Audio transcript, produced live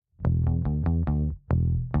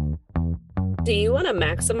Do you want to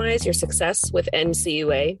maximize your success with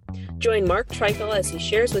NCUA? Join Mark Treichel as he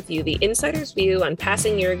shares with you the insider's view on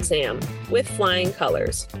passing your exam with flying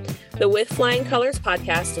colors. The With Flying Colors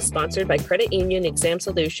podcast is sponsored by Credit Union Exam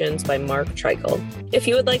Solutions by Mark Treichel. If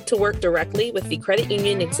you would like to work directly with the Credit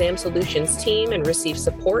Union Exam Solutions team and receive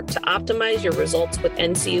support to optimize your results with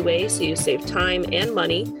NCUA so you save time and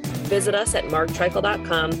money, visit us at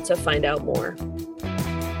marktreichel.com to find out more.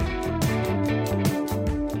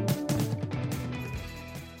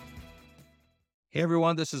 Hey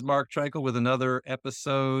everyone, this is Mark Treichel with another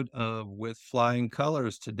episode of With Flying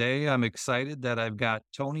Colors. Today, I'm excited that I've got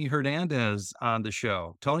Tony Hernandez on the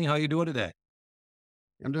show. Tony, how you doing today?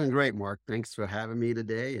 I'm doing great, Mark. Thanks for having me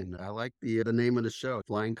today. And I like the name of the show,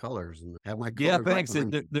 Flying Colors, and have my Yeah, colors right thanks.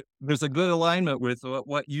 behind me. There's a good alignment with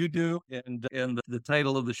what you do and the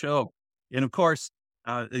title of the show. And of course,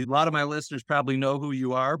 a lot of my listeners probably know who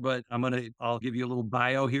you are, but I'll give you a little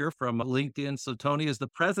bio here from LinkedIn. So Tony is the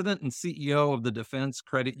president and CEO of the Defense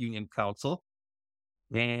Credit Union Council.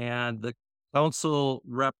 And the council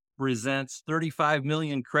represents 35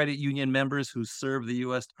 million credit union members who serve the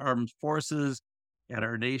U.S. Armed Forces and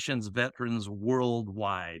our nation's veterans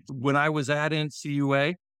worldwide. When I was at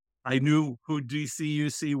NCUA, I knew who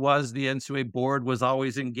DCUC was. The NCUA board was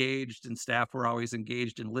always engaged and staff were always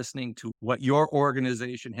engaged in listening to what your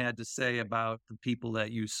organization had to say about the people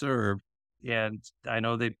that you serve. And I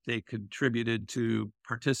know they contributed to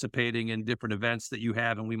participating in different events that you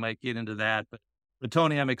have, and we might get into that. But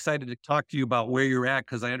Tony, I'm excited to talk to you about where you're at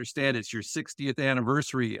because I understand it's your 60th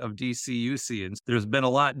anniversary of DCUC, and there's been a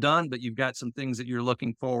lot done, but you've got some things that you're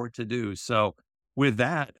looking forward to do. So with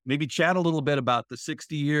that, maybe chat a little bit about the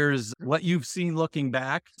 60 years, what you've seen looking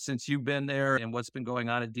back since you've been there and what's been going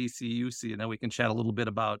on at DCUC, and then we can chat a little bit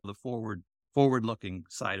about the forward-looking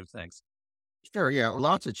side of things. Sure, yeah,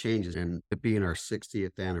 lots of changes. And it being our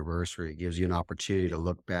 60th anniversary, it gives you an opportunity to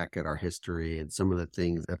look back at our history and some of the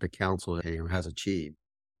things that the council has achieved.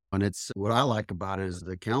 And it's what I like about it is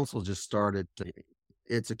the council just started.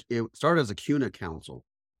 It started as a CUNA council.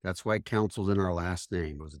 That's why council's in our last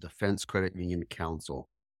name. It was a Defense Credit Union Council.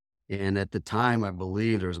 And at the time, I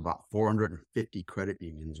believe there was about 450 credit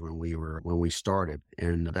unions when we started.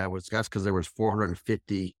 And that's because there was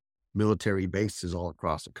 450 military bases all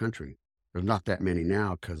across the country. There's not that many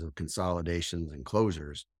now because of consolidations and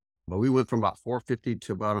closures. But we went from about 450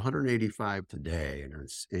 to about 185 today.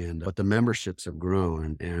 But the memberships have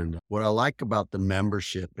grown. And what I like about the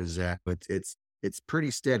membership is that it's pretty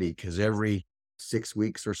steady because every 6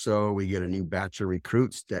 weeks or so, we get a new batch of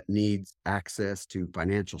recruits that needs access to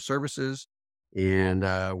financial services. And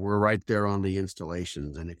we're right there on the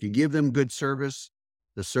installations. And if you give them good service,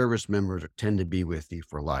 the service members tend to be with you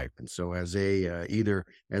for life. And so as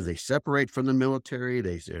they separate from the military,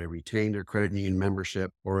 they retain their credit union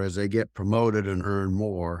membership, or as they get promoted and earn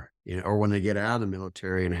more, or when they get out of the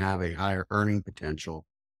military and have a higher earning potential,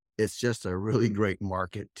 it's just a really great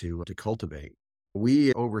market to cultivate.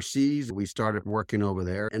 We started working over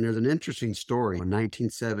there. And there's an interesting story. In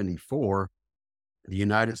 1974, the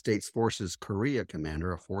United States Forces Korea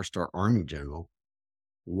commander, a 4-star Army general,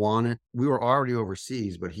 we were already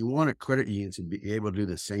overseas, but he wanted credit unions to be able to do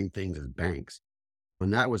the same things as banks.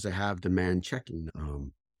 And that was to have demand checking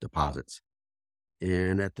deposits.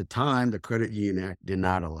 And at the time, the Credit Union Act did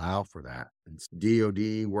not allow for that. And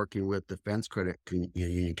DOD, working with Defense Credit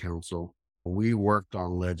Union Council, we worked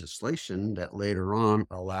on legislation that later on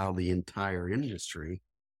allowed the entire industry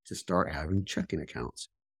to start having checking accounts.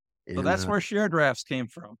 So that's where share drafts came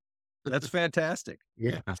from. That's fantastic.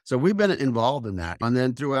 Yeah. So we've been involved in that. And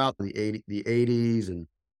then throughout the 80s and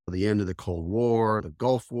the end of the Cold War, the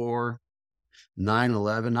Gulf War,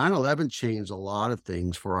 9/11. 9/11 changed a lot of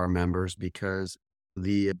things for our members because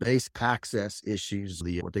the base access issues,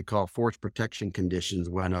 what they call force protection conditions,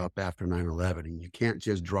 went up after 9/11. And you can't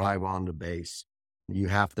just drive on the base. You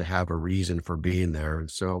have to have a reason for being there. And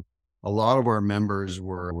so a lot of our members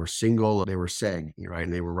were single. They were SEG, right?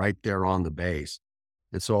 And they were right there on the base.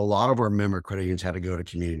 And so a lot of our member credit unions had to go to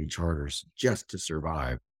community charters just to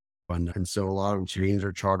survive. And so a lot of them changed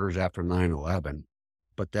their charters after 9/11,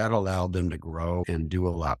 but that allowed them to grow and do a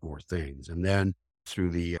lot more things. And then through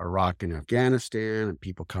the Iraq and Afghanistan and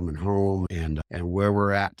people coming home and where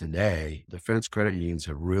we're at today, defense credit unions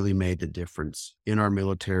have really made the difference in our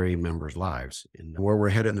military members' lives. And where we're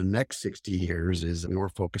headed in the next 60 years is we're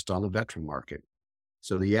focused on the veteran market.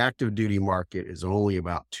 So the active duty market is only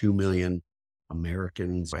about 2 million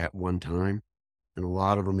Americans at one time, and a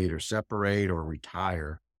lot of them either separate or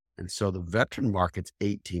retire. And so the veteran market's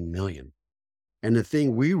 18 million. And the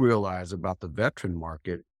thing we realize about the veteran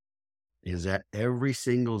market is that every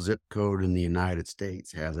single zip code in the United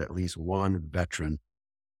States has at least one veteran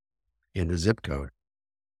in the zip code.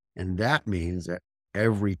 And that means that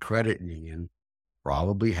every credit union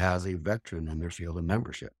probably has a veteran in their field of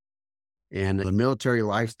membership. And the military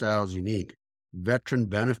lifestyle is unique. Veteran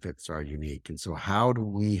benefits are unique. And so how do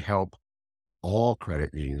we help all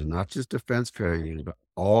credit unions, not just defense credit unions, but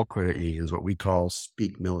all credit unions, what we call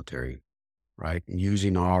speak military, right? And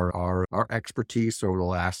using our expertise over the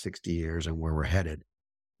last 60 years and where we're headed.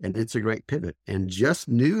 And it's a great pivot. And just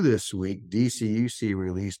new this week, DCUC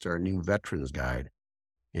released our new veterans guide.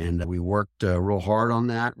 And we worked real hard on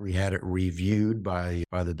that. We had it reviewed by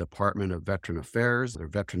the Department of Veteran Affairs, their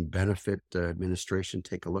Veteran Benefit Administration.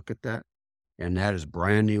 Take a look at that. And that is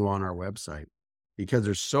brand new on our website because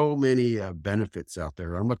there's so many benefits out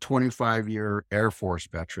there. I'm a 25-year Air Force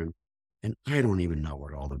veteran, and I don't even know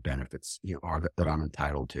what all the benefits are that I'm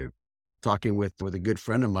entitled to. Talking with a good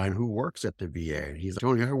friend of mine who works at the VA, and he's like,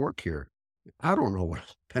 Tony, I work here. I don't know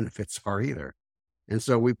what benefits are either. And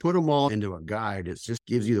so we put them all into a guide. It just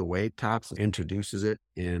gives you the wave tops, introduces it.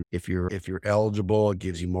 And if you're eligible, it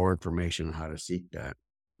gives you more information on how to seek that.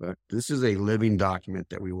 But this is a living document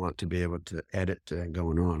that we want to be able to edit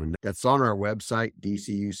going on. And that's on our website,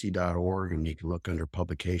 dcuc.org, and you can look under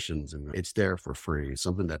publications and it's there for free. It's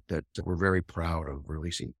something that we're very proud of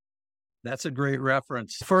releasing. That's a great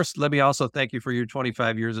reference. First, let me also thank you for your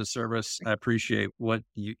 25 years of service. I appreciate what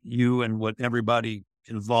you and what everybody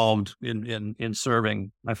involved in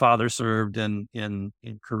serving. My father served in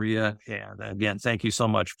Korea. And again, thank you so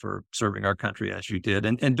much for serving our country as you did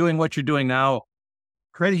and doing what you're doing now.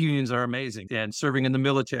 Credit unions are amazing, and serving in the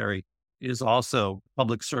military is also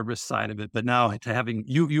public service side of it. But now to having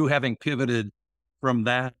you having pivoted from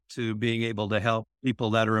that to being able to help people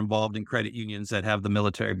that are involved in credit unions that have the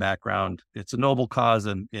military background, it's a noble cause.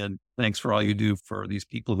 And thanks for all you do for these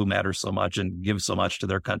people who matter so much and give so much to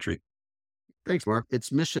their country. Thanks, Mark.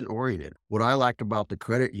 It's mission oriented. What I like about the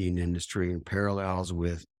credit union industry in parallels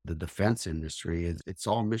with the defense industry is it's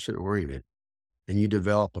all mission oriented, and you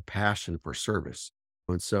develop a passion for service.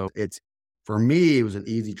 And so for me, it was an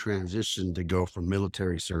easy transition to go from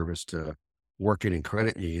military service to working in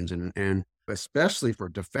credit unions. And especially for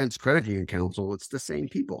Defense Credit Union Council, it's the same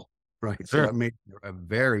people, right? Sure. So it made a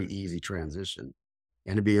very easy transition.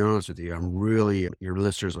 And to be honest with you, I'm really, your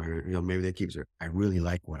listeners are, maybe they keep saying, I really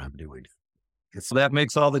like what I'm doing. So that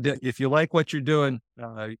makes all the if you like what you're doing,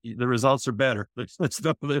 the results are better.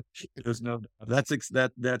 There's no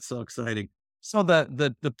that's so exciting. So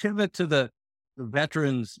the pivot to the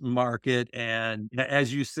veterans market, and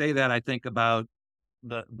as you say that, I think about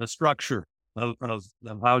the structure of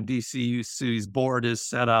how DCUC's board is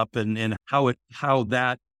set up and how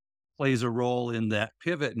that plays a role in that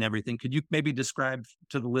pivot and everything. Could you maybe describe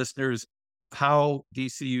to the listeners how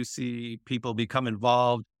DCUC people become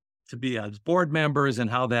involved to be as board members and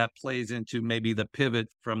how that plays into maybe the pivot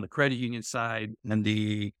from the credit union side and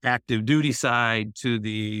the active duty side to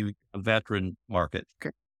the veteran market?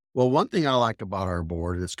 Okay. Well, one thing I like about our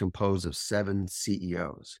board is it's composed of 7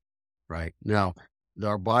 CEOs, right? Now,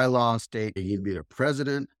 our bylaws state you need to be the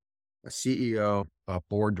president, a CEO, a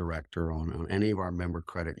board director on any of our member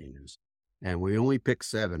credit unions. And we only pick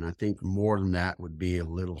 7. I think more than that would be a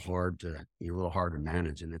little hard to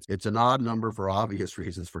manage. And it's an odd number for obvious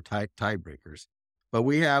reasons for tiebreakers. But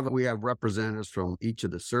we have representatives from each of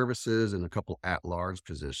the services and a couple at-large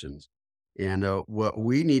positions. And what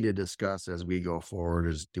we need to discuss as we go forward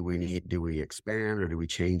is do we expand or do we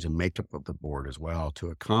change the makeup of the board as well to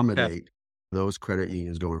accommodate those credit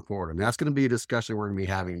unions going forward? And that's going to be a discussion we're going to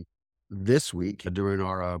be having this week during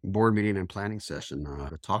our board meeting and planning session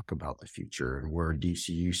to talk about the future and where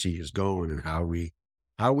DCUC is going and how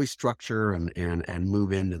we structure and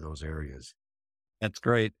move into those areas. That's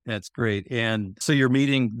great. That's great. And so you're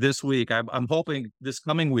meeting this week. I'm hoping this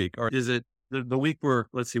coming week, or is it the week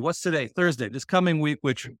let's see, what's today? Thursday, this coming week,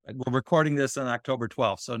 which we're recording this on October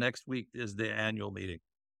 12th. So next week is the annual meeting.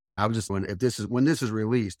 I was just when this is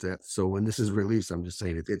released. So when this is released, I'm just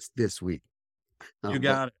saying it's this week. You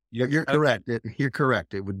got it. You're correct. You're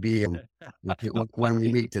correct. It would be when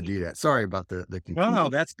we meet to do that. Sorry about the confusion. No,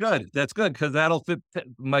 that's good. That's good because that'll fit.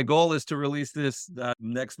 My goal is to release this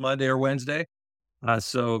next Monday or Wednesday.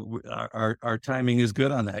 So our timing is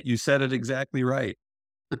good on that. You said it exactly right.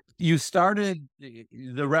 You started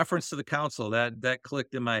the reference to the council that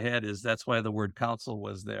clicked in my head that's why the word council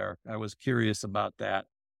was there. I was curious about that.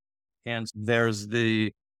 And there's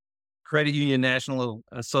the Credit Union National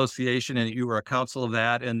Association, and you were a council of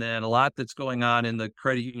that. And then a lot that's going on in the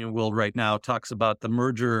credit union world right now talks about the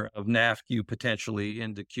merger of NAFCU potentially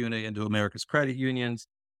into CUNA, into America's credit unions.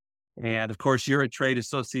 And of course, you're a trade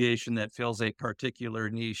association that fills a particular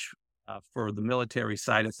niche for the military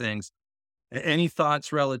side of things. Any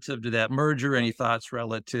thoughts relative to that merger? Any thoughts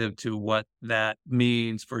relative to what that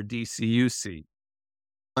means for DCUC?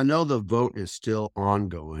 I know the vote is still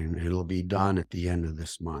ongoing. It'll be done at the end of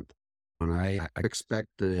this month. And I expect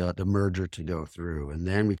the merger to go through. And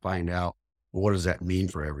then we find out, what does that mean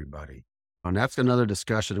for everybody? And that's another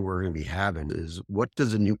discussion we're going to be having is, what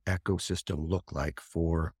does a new ecosystem look like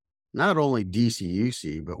for not only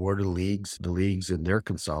DCUC, but where the leagues and their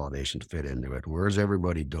consolidation fit into it? Where's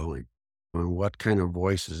everybody going? And what kind of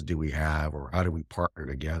voices do we have, or how do we partner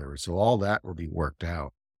together? So all that will be worked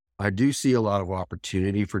out. I do see a lot of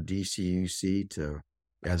opportunity for DCUC to,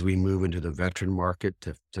 as we move into the veteran market,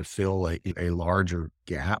 to fill a larger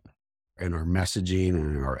gap in our messaging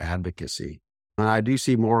and in our advocacy. And I do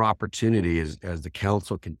see more opportunity as the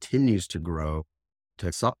council continues to grow,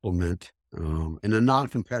 to supplement in a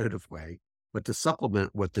non-competitive way, but to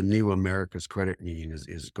supplement what the new America's Credit Union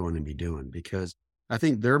is going to be doing, because I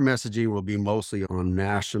think their messaging will be mostly on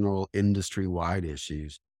national industry-wide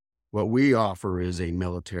issues. What we offer is a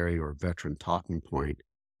military or veteran talking point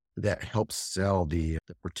that helps sell the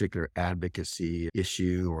particular advocacy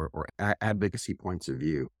issue or advocacy points of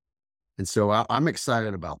view. And so I'm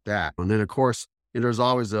excited about that. And then, of course, there's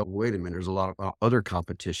always wait a minute, there's a lot of other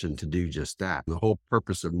competition to do just that. The whole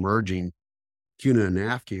purpose of merging CUNA and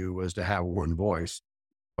NAFCU was to have one voice,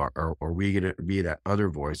 or we going to be that other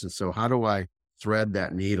voice. And so how do I thread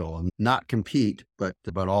that needle and not compete, but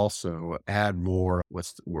also add more,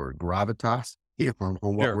 what's the word, gravitas, on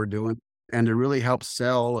what Sure. we're doing, and to really help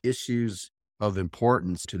sell issues of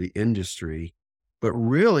importance to the industry, but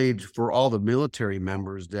really for all the military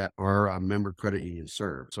members that our member credit union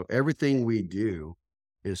serve. So everything we do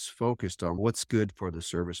is focused on what's good for the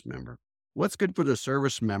service member. What's good for the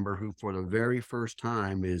service member who for the very first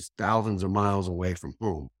time is thousands of miles away from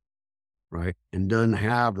home, right? And doesn't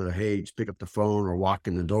have the, hey, just pick up the phone or walk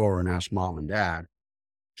in the door and ask mom and dad,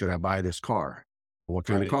 should I buy this car? What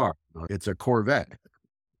kind of car? It's a Corvette.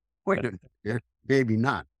 Wait a minute, yeah, maybe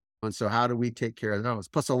not. And so how do we take care of those?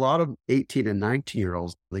 Plus a lot of 18 and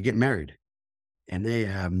 19-year-olds, they get married and they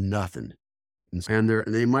have nothing. And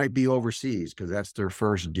they might be overseas because that's their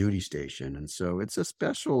first duty station. And so it's a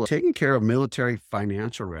special, taking care of military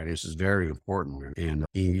financial readiness is very important. And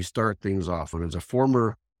you start things off. When as a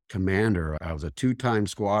former commander, I was a 2-time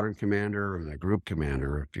squadron commander and a group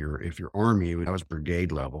commander. If you're Army, I was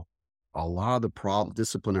brigade level. A lot of the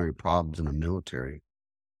disciplinary problems in the military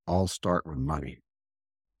all start with money.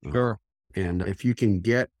 Sure. And if you can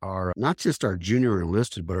get not just our junior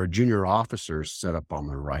enlisted, but our junior officers set up on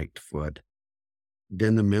the right foot,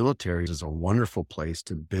 then the military is a wonderful place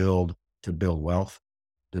to build wealth,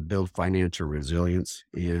 to build financial resilience,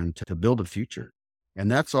 and to build a future. And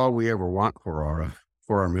that's all we ever want for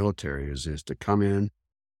our military is to come in,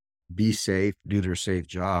 be safe, do their safe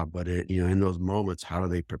job. But in those moments, how do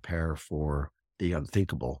they prepare for the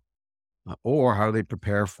unthinkable? Or how do they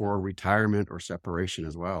prepare for retirement or separation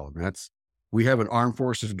as well? And we have an Armed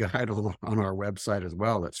Forces guide on our website as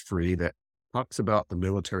well that's free, that talks about the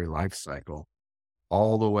military life cycle,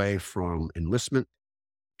 all the way from enlistment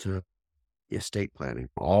to estate planning,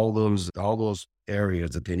 all those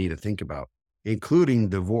areas that they need to think about, including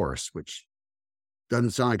divorce, which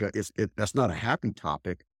doesn't sound like that's not a happy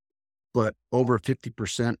topic, but over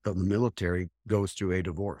 50% of the military goes through a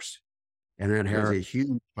divorce, and that has a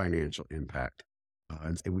huge financial impact.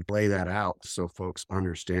 And we lay that out so folks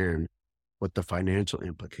understand what the financial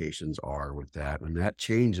implications are with that. And that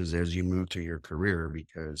changes as you move to your career,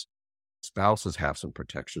 because spouses have some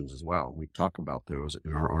protections as well. We talk about those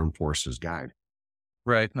in our Armed Forces guide.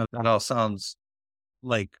 Right. Now, that all sounds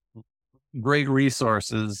like great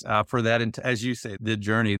resources for that. And as you say, the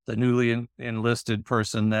journey, the newly enlisted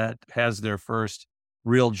person that has their first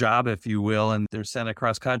real job, if you will, and they're sent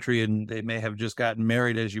across country and they may have just gotten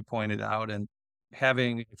married, as you pointed out, and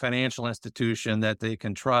having a financial institution that they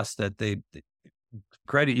can trust,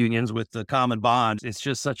 credit unions with the common bond,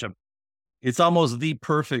 it's almost the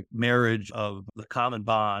perfect marriage of the common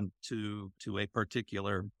bond to a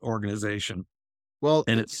particular organization. Well,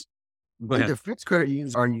 And the fixed credit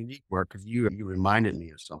unions are unique, Mark, because you reminded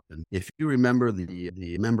me of something. If you remember the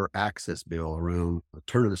member access bill around the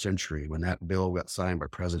turn of the century, when that bill got signed by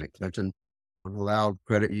President Clinton, it allowed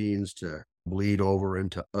credit unions to bleed over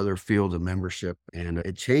into other fields of membership, and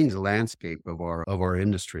it changed the landscape of our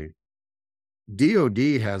industry. DOD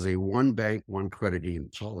has a one bank, one credit union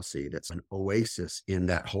policy that's an oasis in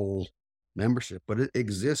that whole membership, but it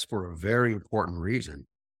exists for a very important reason.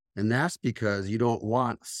 And that's because you don't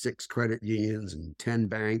want 6 credit unions and 10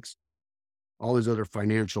 banks all these other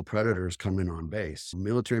financial predators come in on base.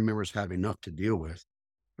 Military members have enough to deal with.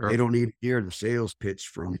 They don't need to hear the sales pitch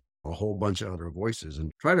from a whole bunch of other voices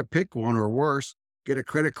and try to pick one, or worse, get a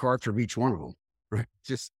credit card from each one of them. Right?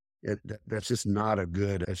 That's just not a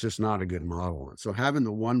good. It's just not a good model. And so having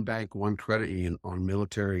the one bank, one credit union on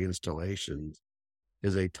military installations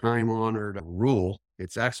is a time-honored rule.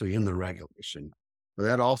 It's actually in the regulation, but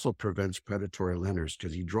that also prevents predatory lenders,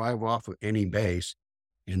 because you drive off of any base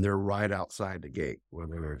and they're right outside the gate,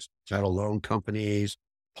 whether it's title loan companies,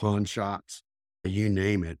 pawn shops, you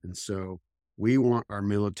name it. And so we want our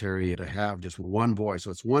military to have just one voice.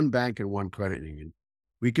 So it's one bank and one credit union.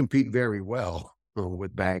 We compete very well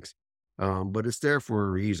with banks, but it's there for a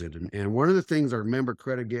reason. And one of the things our member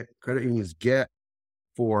credit unions get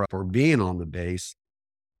for being on the base,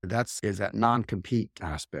 is that non-compete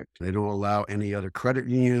aspect. They don't allow any other credit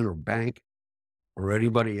union or bank or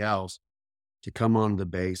anybody else to come on the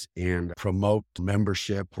base and promote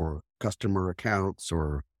membership or customer accounts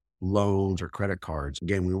or loans or credit cards.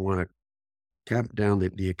 Again, we want to tamp down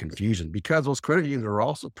the confusion, because those credit unions are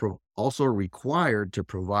also required to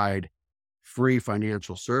provide free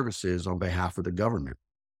financial services on behalf of the government.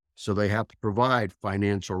 So they have to provide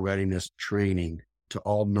financial readiness training to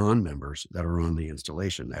all non-members that are on the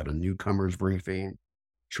installation, at a newcomers briefing,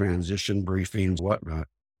 transition briefings, whatnot.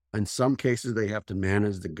 In some cases, they have to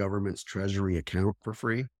manage the government's treasury account for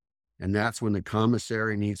free. And that's when the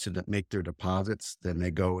commissary needs to make their deposits. Then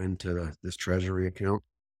they go into this treasury account.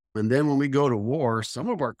 And then when we go to war, all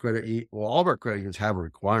of our credit unions have a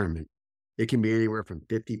requirement. It can be anywhere from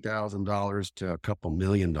 $50,000 to a couple $1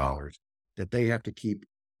 million that they have to keep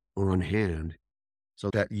on hand, so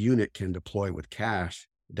that unit can deploy with cash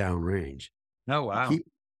downrange. Oh, wow.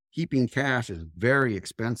 Keeping cash is very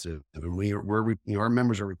expensive. I mean, our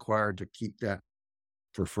members are required to keep that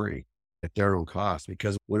for free at their own cost,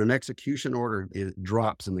 because when an execution order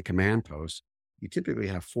drops in the command post, you typically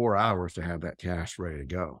have 4 hours to have that cash ready to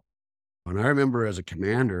go. And I remember as a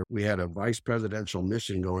commander, we had a vice presidential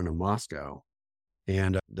mission going to Moscow,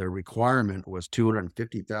 and the requirement was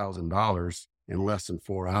 $250,000 in less than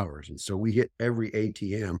 4 hours. And so we hit every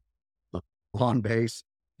ATM on base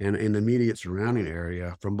and in the immediate surrounding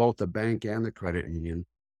area from both the bank and the credit union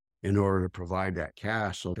in order to provide that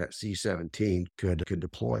cash, so that C-17 could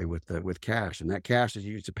deploy with cash. And that cash is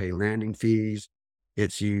used to pay landing fees.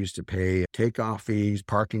 It's used to pay takeoff fees,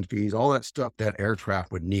 parking fees, all that stuff that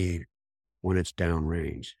aircraft would need when it's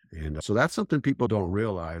downrange. And so that's something people don't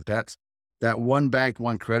realize. That one bank,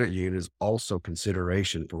 one credit union is also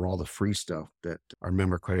consideration for all the free stuff that our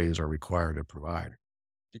member credit unions are required to provide.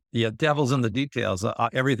 Yeah, devil's in the details.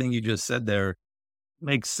 Everything you just said there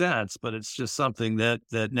makes sense, but it's just something that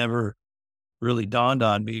never really dawned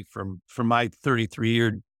on me from my 36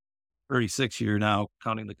 year now,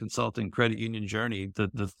 counting the consulting credit union journey.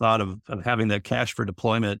 The thought of having that cash for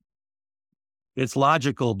deployment, it's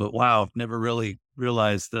logical, but wow, never really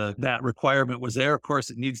realized that requirement was there. Of course,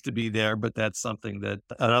 it needs to be there, but that's something that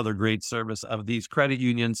another great service of these credit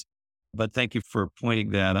unions. But thank you for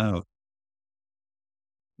pointing that out.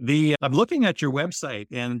 I'm looking at your website,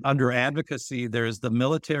 and under advocacy, there's the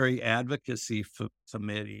Military Advocacy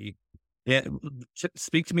Committee.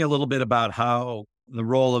 Speak to me a little bit about how the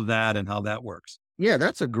role of that and how that works. Yeah,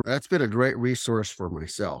 that's been a great resource for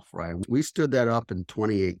myself, right? We stood that up in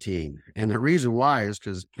 2018. And the reason why is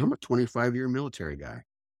because I'm a 25-year military guy.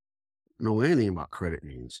 I don't know anything about credit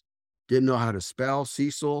unions. Didn't know how to spell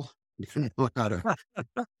CECL. Didn't know how to...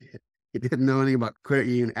 He didn't know anything about credit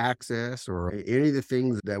union access or any of the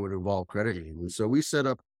things that would involve credit unions. So we set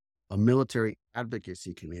up a military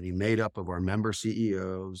advocacy committee made up of our member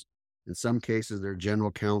CEOs, in some cases their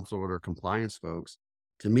general counsel or their compliance folks,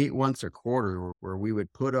 to meet once a quarter where we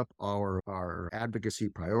would put up our advocacy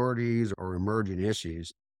priorities or emerging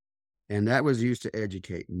issues. And that was used to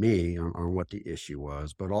educate me on what the issue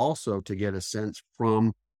was, but also to get a sense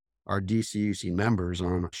from our DCUC members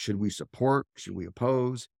on, should we support, should we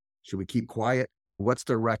oppose? Should we keep quiet? What's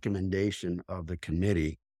the recommendation of the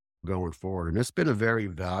committee going forward? And it's been a very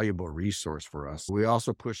valuable resource for us. We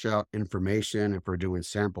also push out information if we're doing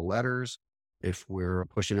sample letters, if we're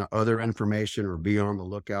pushing out other information, or be on the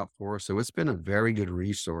lookout for. So it's been a very good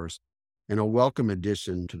resource and a welcome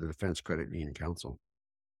addition to the Defense Credit Union Council.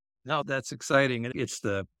 No, that's exciting. It's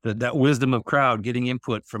that wisdom of crowd, getting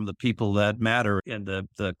input from the people that matter and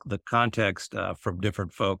the context from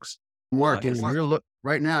different folks. Mark,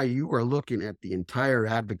 right now you are looking at the entire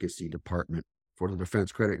advocacy department for the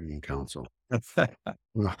Defense Credit Union Council.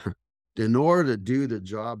 In order to do the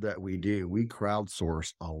job that we do, we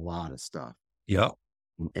crowdsource a lot of stuff. Yeah.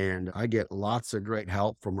 And I get lots of great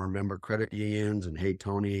help from our member credit unions and, hey,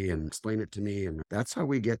 Tony, and explain it to me. And that's how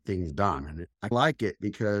we get things done. And I like it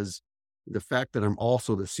because the fact that I'm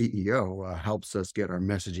also the CEO helps us get our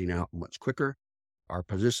messaging out much quicker. Our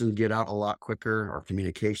positions get out a lot quicker. Our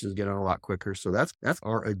communications get out a lot quicker. So that's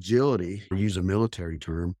our agility, to use a military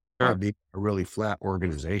term, Sure. being a really flat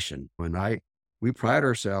organization. We pride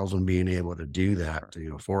ourselves on being able to do that,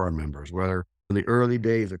 for our members, whether in the early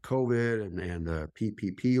days of COVID and the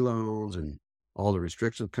PPP loans and all the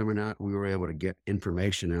restrictions coming out, we were able to get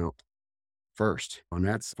information out first. And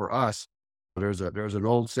that's for us. There's an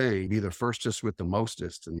old saying, be the firstest with the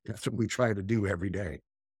mostest. And that's what we try to do every day.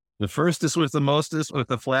 The firstest with the mostest with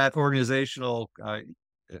the flat organizational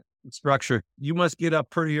structure. You must get up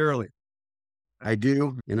pretty early. I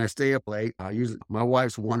do, and I stay up late. My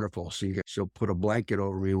wife's wonderful. She'll put a blanket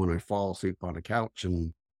over me when I fall asleep on the couch,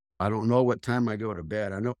 and I don't know what time I go to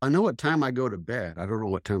bed. I know what time I go to bed. I don't know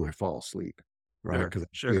what time I fall asleep, right? Because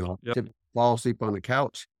Sure. Yep. fall asleep on the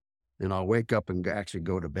couch, and I'll wake up and actually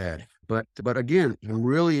go to bed. But again, I'm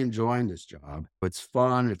really enjoying this job. It's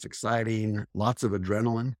fun, it's exciting, lots of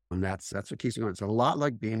adrenaline, and that's what keeps me going. It's a lot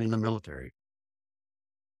like being in the military.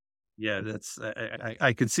 Yeah,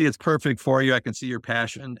 I can see it's perfect for you. I can see your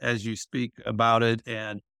passion as you speak about it.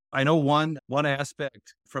 And I know one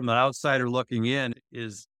aspect from the outsider looking in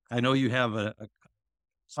is I know you have a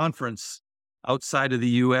conference outside of the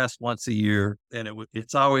U.S. once a year, and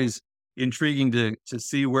it's always intriguing to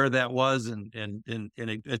see where that was, and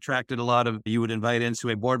it attracted a lot of, you would invite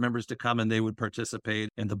NCUA board members to come and they would participate.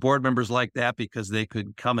 And the board members liked that because they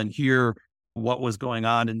could come and hear what was going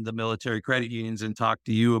on in the military credit unions and talk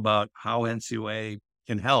to you about how NCUA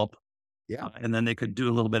can help. Yeah. And then they could do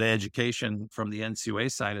a little bit of education from the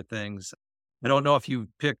NCUA side of things. I don't know if you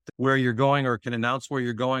picked where you're going or can announce where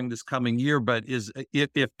you're going this coming year, but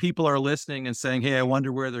if people are listening and saying, hey, I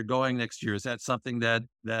wonder where they're going next year, is that something that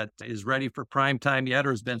is ready for prime time yet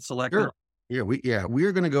or has been selected? Sure. Yeah, we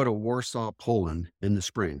are going to go to Warsaw, Poland in the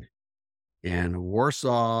spring. And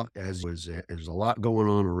Warsaw, there's a lot going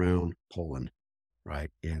on around Poland, right?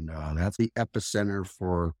 And that's the epicenter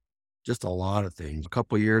for just a lot of things. A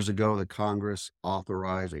couple of years ago, the Congress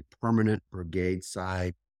authorized a permanent brigade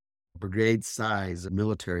size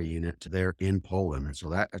military unit there in Poland. And so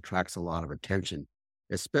that attracts a lot of attention,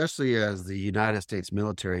 especially as the United States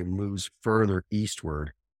military moves further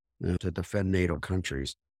eastward to defend NATO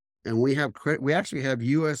countries. And we actually have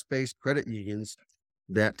U.S.-based credit unions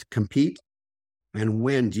that compete and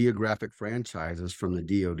win geographic franchises from the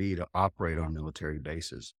DoD to operate on military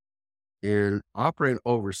bases. And operating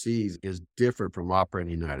overseas is different from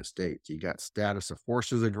operating in the United States. You got status of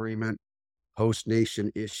forces agreement, host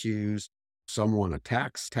nation issues, some want a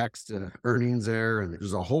tax earnings there, and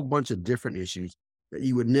there's a whole bunch of different issues that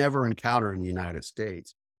you would never encounter in the United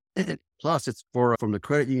States. Plus, it's from the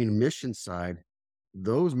credit union mission side,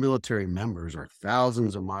 those military members are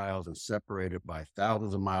thousands of miles and separated by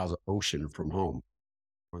thousands of miles of ocean from home.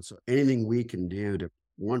 And so anything we can do to,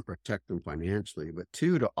 one, protect them financially, but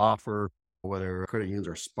two, to offer, whether credit unions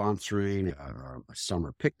are sponsoring a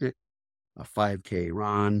summer picnic, a 5K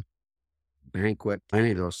run, banquet,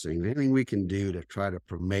 any of those things, anything we can do to try to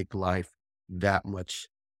make life that much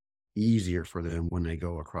easier for them when they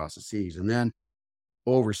go across the seas. And then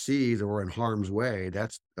overseas or in harm's way,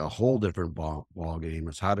 that's a whole different ball game.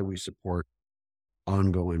 Is how do we support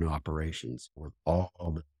ongoing operations with all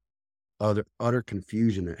the utter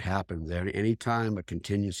confusion that happens there anytime a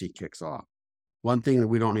contingency kicks off. One thing that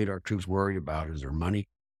we don't need our troops worried about is their money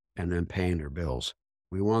and then paying their bills.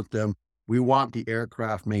 We want the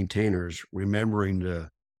aircraft maintainers remembering to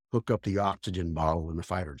hook up the oxygen bottle in the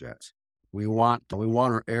fighter jets. We want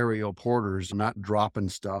our aerial porters not dropping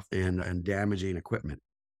stuff and damaging equipment.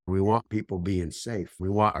 We want people being safe. We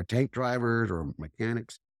want our tank drivers or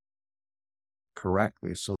mechanics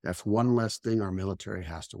correctly. So that's one less thing our military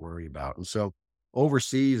has to worry about. And so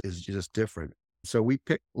overseas is just different. So we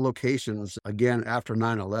pick locations, again, after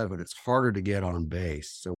 9/11, it's harder to get on base.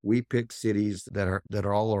 So we pick cities that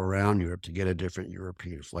are all around Europe to get a different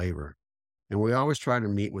European flavor. And we always try to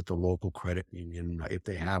meet with the local credit union if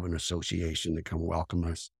they have an association to come welcome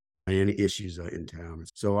us on any issues in town.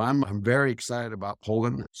 So I'm very excited about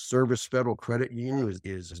Poland. Service Federal Credit Union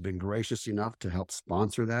has been gracious enough to help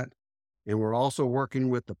sponsor that. And we're also working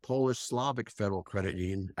with the Polish Slavic Federal Credit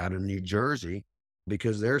Union out of New Jersey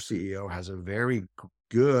because their CEO has a very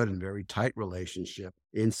good and very tight relationship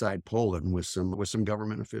inside Poland with some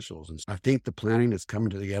government officials. And I think the planning is coming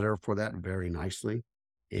together for that very nicely.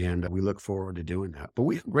 And we look forward to doing that. But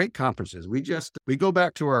we have great conferences. We go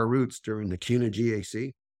back to our roots during the CUNA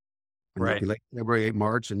GAC. And Right. we celebrate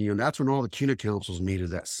March, and that's when all the CUNA councils meet,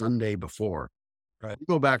 is that Sunday before. Right. We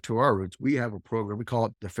go back to our roots. We have a program, we call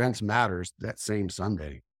it Defense Matters, that same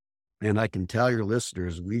Sunday. And I can tell your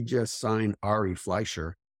listeners, we just signed Ari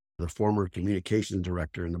Fleischer, the former communications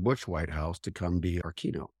director in the Bush White House, to come be our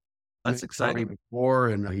keynote. That's exciting. Before,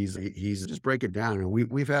 and he's just break it down. And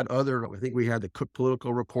we've had I think we had the Cook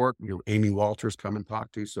Political Report, Amy Walters come and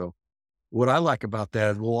talk to. So what I like about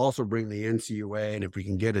that is we'll also bring the NCUA, and if we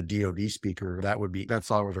can get a DoD speaker, that's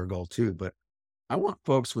always our goal too. But I want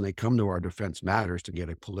folks, when they come to our Defense Matters, to get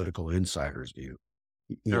a political insider's view.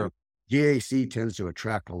 Sure. GAC tends to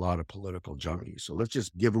attract a lot of political junkies, so let's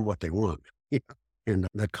just give them what they want. And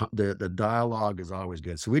the dialogue is always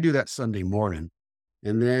good. So we do that Sunday morning.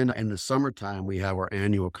 And then in the summertime, we have our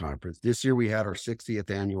annual conference. This year, we had our 60th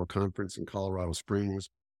annual conference in Colorado Springs.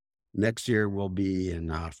 Next year, we'll be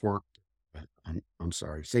in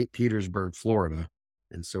St. Petersburg, Florida.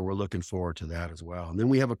 And so we're looking forward to that as well. And then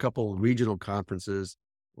we have a couple of regional conferences,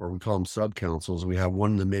 or we call them sub-councils. We have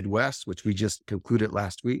one in the Midwest, which we just concluded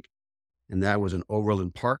last week. And that was in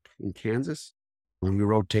Overland Park in Kansas. And we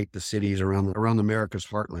rotate the cities around America's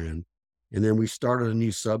heartland. And then we started a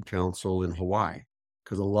new sub-council in Hawaii,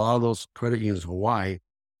 because a lot of those credit unions in Hawaii,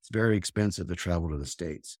 it's very expensive to travel to the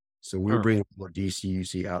States. So we're bringing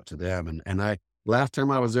DCUC out to them. And last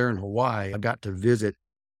time I was there in Hawaii, I got to visit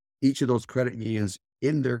each of those credit unions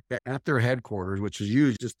at their headquarters, which is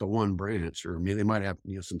usually just the one branch, or they might have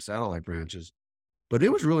some satellite branches. But it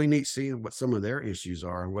was really neat seeing what some of their issues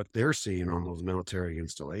are and what they're seeing on those military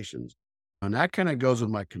installations. And that kind of goes with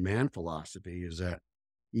my command philosophy, is that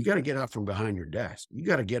you got to get out from behind your desk. You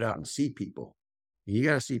got to get out and see people. You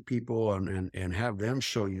got to see people and have them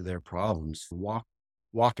show you their problems,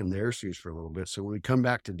 walk in their shoes for a little bit. So when we come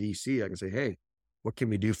back to DC, I can say, hey, what can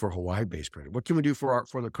we do for Hawaii-based credit? What can we do for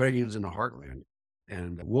the credit unions in the heartland?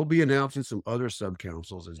 And we'll be announcing some other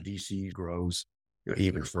sub-councils as DC grows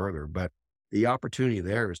even further. But the opportunity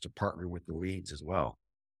there is to partner with the leagues as well.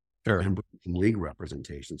 Sure. And bring some league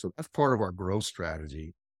representation. So that's part of our growth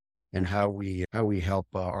strategy, and how we help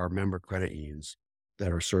our member credit unions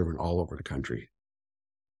that are serving all over the country.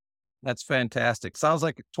 That's fantastic. Sounds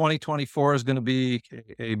like 2024 is going to be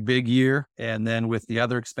a big year. And then with the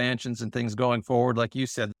other expansions and things going forward, like you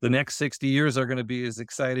said, the next 60 years are going to be as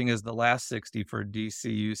exciting as the last 60 for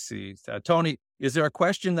DCUC. Tony, is there a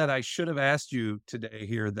question that I should have asked you today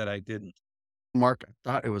here that I didn't? Mark, I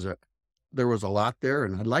thought there was a lot there,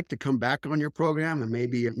 and I'd like to come back on your program and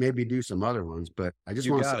maybe do some other ones, but I just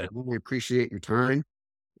want to say I really appreciate your time.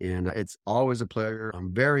 And it's always a pleasure.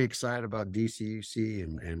 I'm very excited about DCUC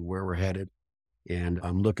and where we're headed. And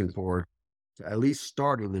I'm looking forward to at least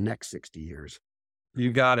starting the next 60 years.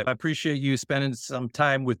 You got it. I appreciate you spending some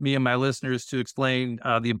time with me and my listeners to explain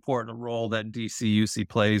the important role that DCUC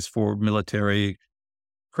plays for military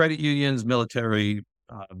credit unions, military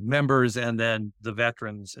members, and then the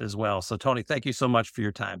veterans as well. So, Tony, thank you so much for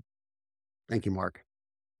your time. Thank you, Mark.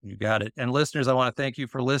 You got it. And listeners, I want to thank you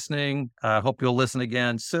for listening. I hope you'll listen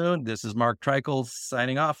again soon. This is Mark Treichel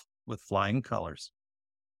signing off with Flying Colors.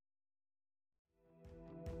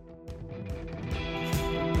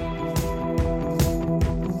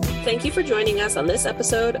 Thank you for joining us on this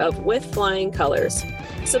episode of With Flying Colors.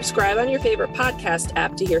 Subscribe on your favorite podcast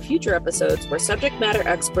app to hear future episodes where subject matter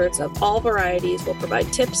experts of all varieties will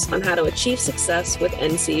provide tips on how to achieve success with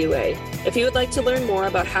NCUA. If you would like to learn more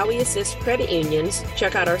about how we assist credit unions,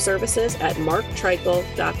 check out our services at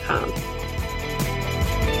marktreichel.com.